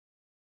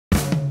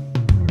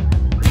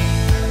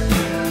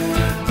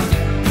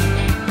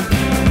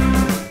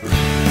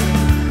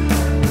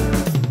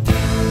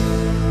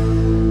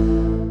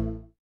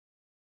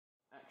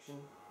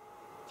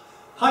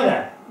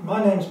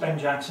name's Ben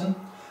Jackson,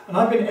 and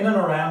I've been in and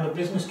around the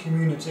business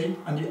community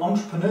and the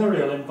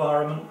entrepreneurial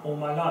environment all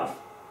my life.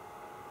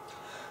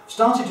 I've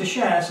started to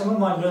share some of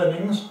my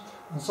learnings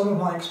and some of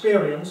my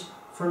experience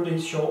through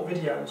these short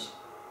videos.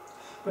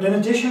 But in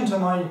addition to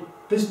my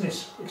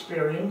business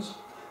experience,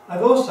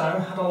 I've also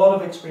had a lot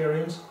of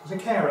experience as a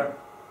carer.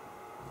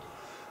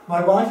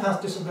 My wife has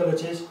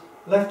disabilities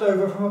left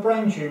over from a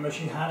brain tumour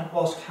she had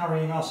whilst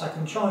carrying our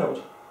second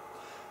child.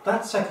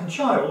 That second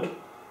child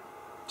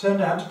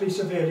turned out to be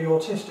severely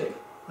autistic,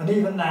 and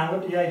even now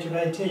at the age of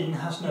 18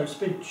 has no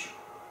speech.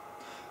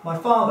 My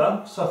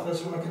father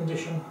suffers from a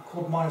condition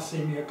called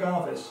myasthenia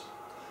gravis,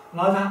 and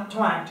I've had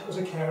to act as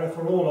a carer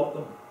for all of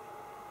them.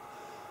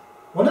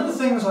 One of the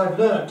things I've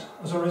learned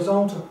as a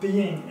result of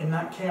being in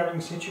that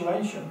caring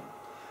situation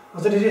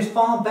is that it is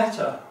far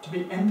better to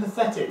be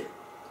empathetic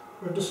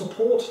with the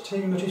support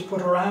team that is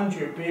put around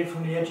you, be it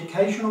from the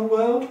educational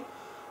world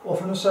or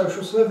from the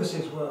social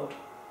services world.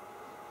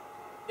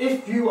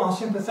 If you are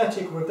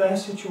sympathetic with their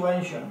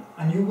situation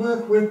and you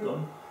work with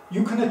them,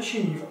 you can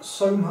achieve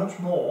so much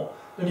more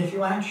than if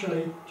you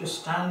actually just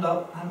stand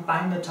up and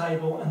bang the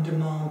table and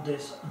demand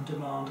this and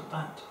demand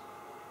that.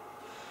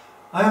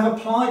 I have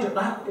applied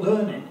that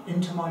learning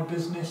into my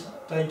business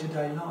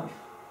day-to-day life.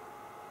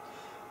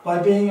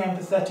 By being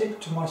empathetic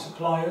to my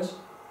suppliers,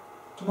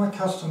 to my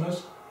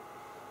customers,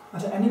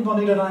 and to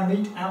anybody that I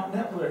meet out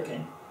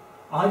networking,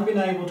 I've been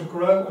able to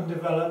grow and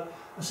develop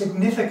a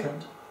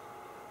significant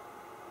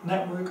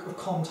network of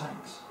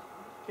contacts,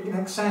 in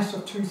excess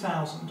of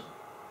 2,000.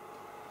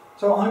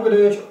 So I would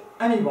urge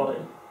anybody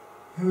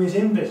who is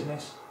in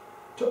business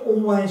to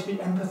always be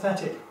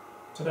empathetic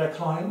to their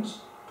clients,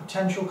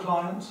 potential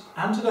clients,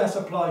 and to their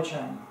supply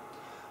chain,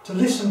 to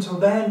listen to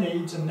their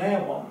needs and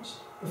their wants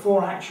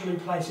before actually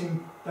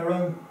placing their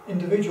own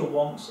individual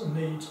wants and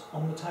needs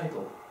on the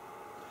table.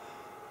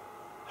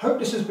 Hope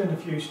this has been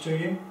of use to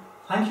you.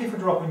 Thank you for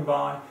dropping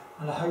by,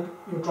 and I hope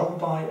you'll drop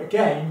by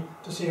again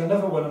to see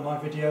another one of my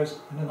videos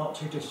in the not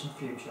too distant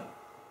future.